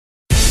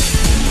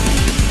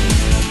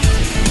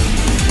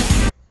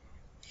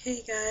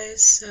Hey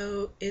guys,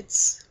 so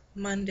it's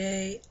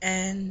Monday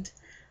and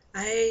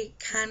I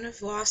kind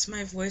of lost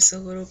my voice a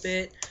little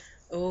bit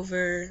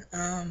over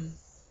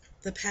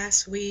the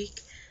past week,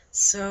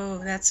 so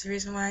that's the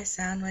reason why I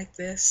sound like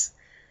this.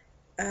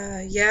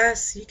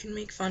 Yes, you can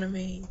make fun of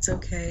me. It's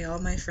okay. All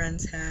my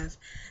friends have.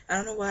 I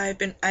don't know why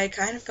I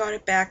kind of got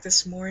it back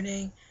this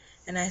morning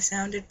and I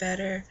sounded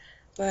better,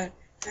 but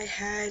I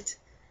had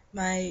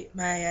my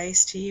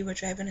iced tea,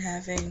 which I've been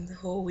having the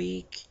whole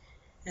week,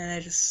 and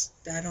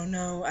I don't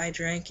know, I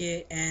drank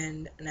it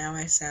and now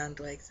I sound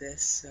like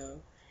this,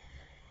 so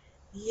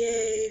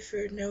yay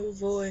for no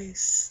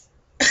voice.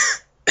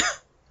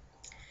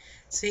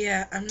 So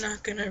yeah, I'm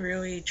not gonna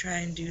really try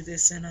and do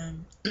this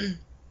in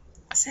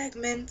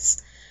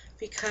segments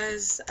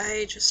because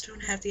I just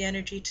don't have the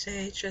energy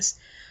today. It's just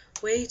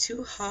way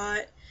too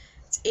hot.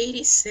 It's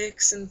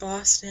 86 in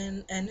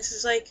Boston, and this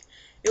is like,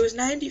 it was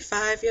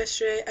 95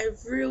 yesterday. I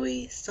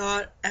really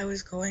thought I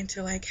was going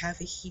to like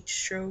have a heat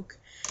stroke.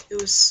 It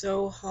was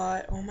so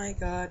hot. Oh my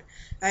god.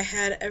 I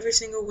had every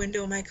single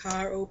window in my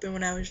car open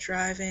when I was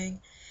driving,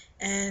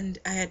 and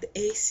I had the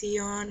AC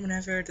on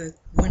whenever the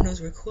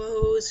windows were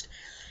closed.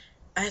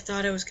 I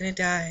thought I was gonna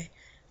die.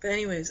 But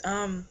anyways,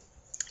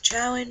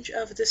 challenge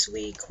of this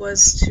week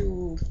was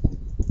to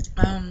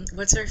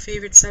what's our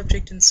favorite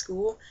subject in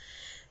school?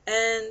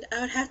 And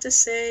I would have to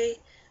say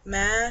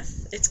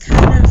math. It's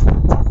kind of,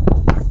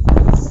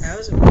 that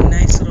was a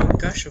nice little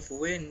gush of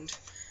wind.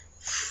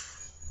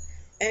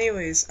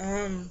 Anyways,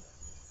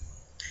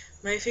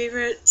 my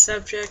favorite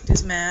subject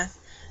is math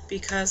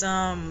because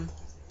I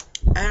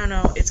don't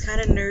know, it's kind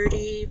of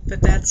nerdy,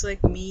 but that's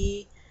like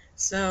me.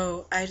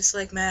 So I just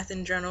like math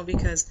in general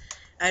because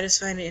I just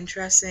find it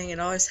interesting. It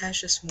always has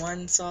just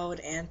one solid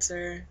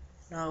answer,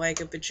 not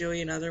like a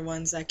bajillion other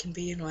ones that can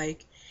be in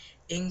like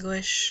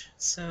English.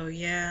 So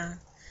yeah.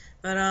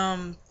 But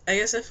I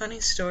guess a funny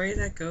story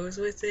that goes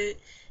with it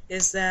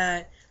is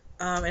that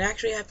it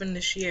actually happened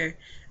this year.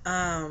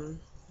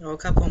 Well, a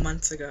couple of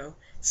months ago.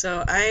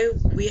 So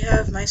we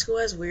have, my school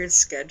has weird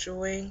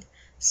scheduling.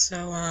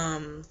 So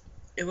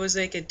it was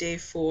like a day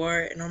 4,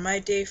 and on my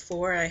day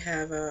 4 I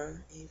have A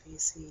B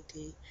C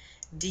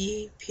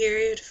D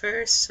period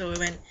first. So we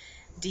went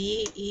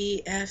D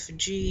E F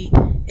G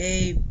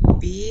A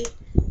B,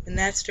 and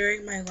that's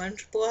during my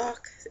lunch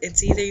block.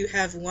 It's either you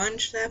have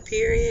lunch that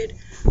period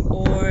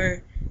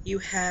or you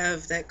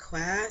have that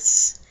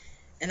class.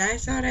 And I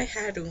thought I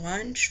had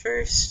lunch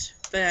first,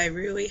 but I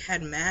really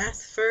had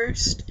math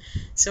first.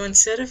 So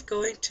instead of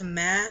going to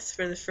math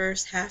for the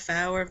first half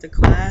hour of the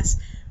class,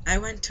 I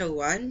went to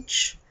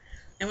lunch.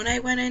 And when I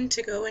went in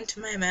to go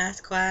into my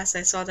math class,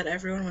 I saw that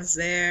everyone was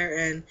there,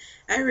 and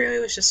I really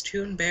was just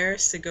too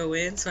embarrassed to go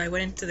in, so I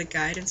went into the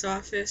guidance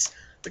office,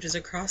 which is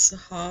across the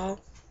hall,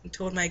 and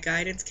told my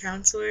guidance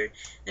counselor,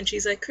 and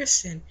she's like,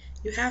 Kristen,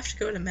 you have to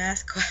go to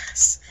math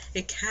class.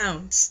 It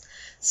counts.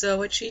 So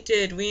what she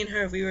did, we and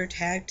her, we were a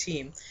tag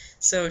team.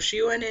 So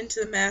she went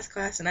into the math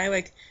class, and I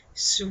like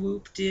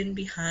swooped in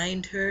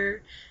behind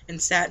her and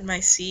sat in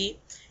my seat.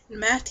 And the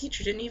math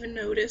teacher didn't even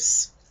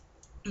notice.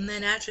 And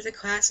then after the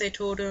class, I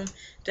told him,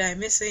 did I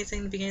miss anything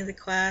in the beginning of the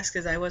class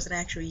because I wasn't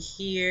actually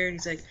here? And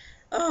he's like,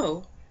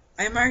 oh,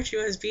 I marked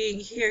you as being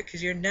here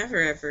because you're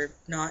never ever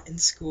not in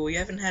school. You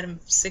haven't had a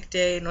sick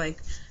day in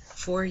like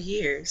 4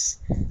 years.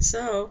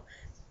 So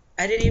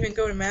I didn't even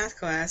go to math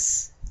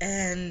class,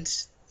 and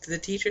the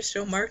teacher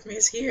still marked me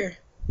as here.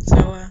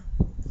 So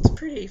it's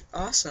pretty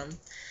awesome.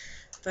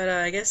 But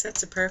I guess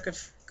that's a perk of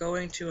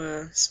going to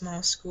a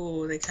small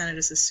school. They kind of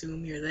just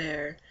assume you're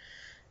there.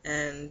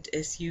 And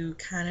if you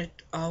kind of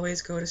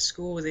always go to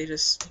school, they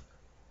just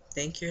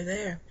think you're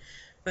there.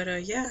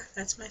 But yeah,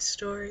 that's my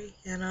story,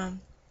 and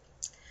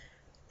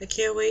I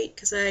can't wait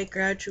because I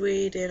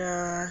graduate in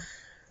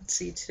let's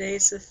see,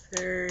 today's the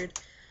 3rd,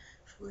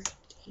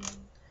 14,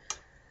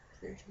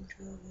 13,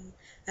 12.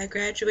 I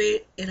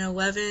graduate in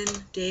 11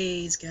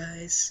 days,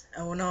 guys.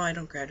 Oh no, I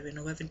don't graduate in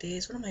 11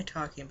 days. What am I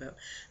talking about?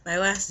 My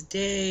last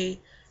day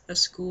of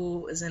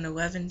school is in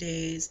 11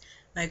 days.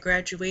 My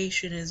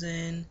graduation is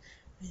in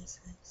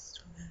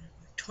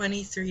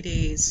 23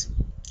 days.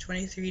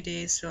 23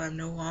 days, so I'm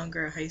no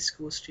longer a high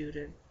school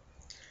student.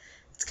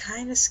 It's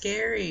kind of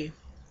scary,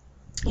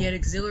 yet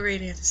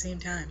exhilarating at the same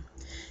time.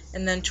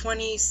 And then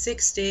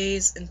 26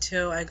 days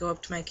until I go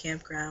up to my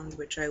campground,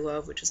 which I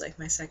love, which is like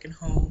my second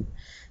home.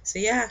 So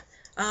yeah,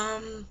 I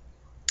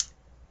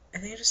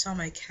think I just saw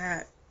my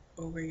cat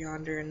over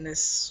yonder in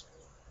this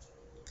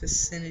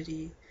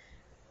vicinity.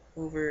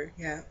 Over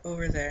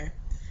there.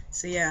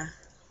 So yeah,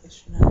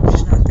 she's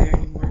not there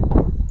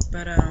anymore.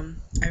 But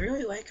I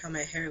really like how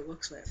my hair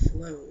looks when it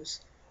flows.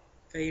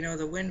 But you know,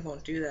 the wind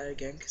won't do that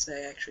again because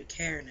I actually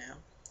care now.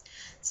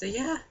 So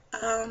yeah,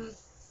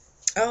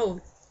 oh,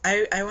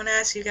 I want to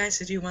ask you guys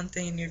to do one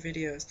thing in your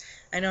videos.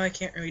 I know I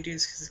can't really do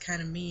this because it's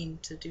kind of mean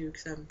to do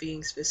because I'm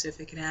being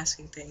specific and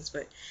asking things,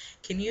 but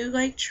can you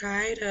like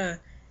try to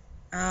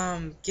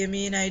give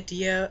me an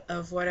idea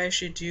of what I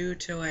should do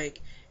to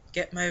like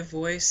get my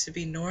voice to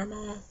be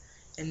normal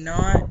and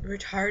not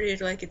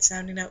retarded like it's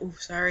sounding now? Ooh,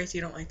 sorry if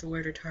you don't like the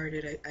word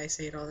retarded. I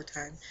say it all the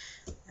time.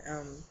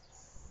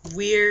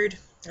 weird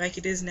like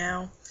it is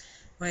now.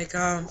 Like,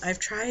 I've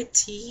tried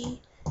tea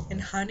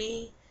and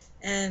honey,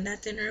 and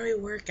that didn't really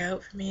work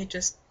out for me. It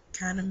just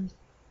kind of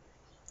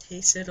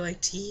tasted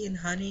like tea and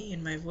honey,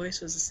 and my voice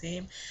was the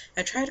same.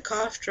 I tried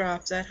cough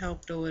drops, that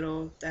helped a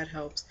little, that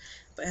helps.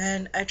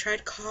 And I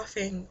tried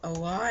coughing a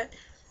lot.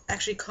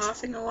 Actually,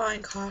 coughing a lot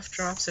and cough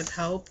drops have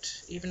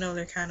helped, even though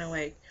they're kind of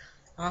like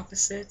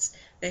opposites.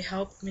 They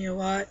helped me a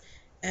lot.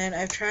 And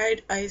I've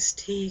tried iced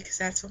tea, because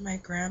that's what my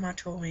grandma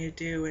told me to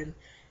do, and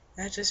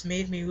that just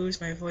made me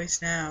lose my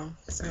voice now.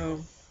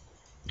 So,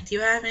 if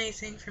you have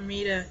anything for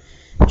me to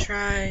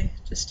try,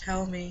 just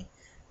tell me.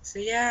 So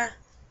yeah,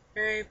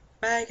 alright,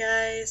 bye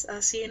guys.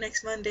 I'll see you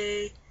next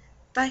Monday.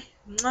 Bye.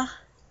 Mwah.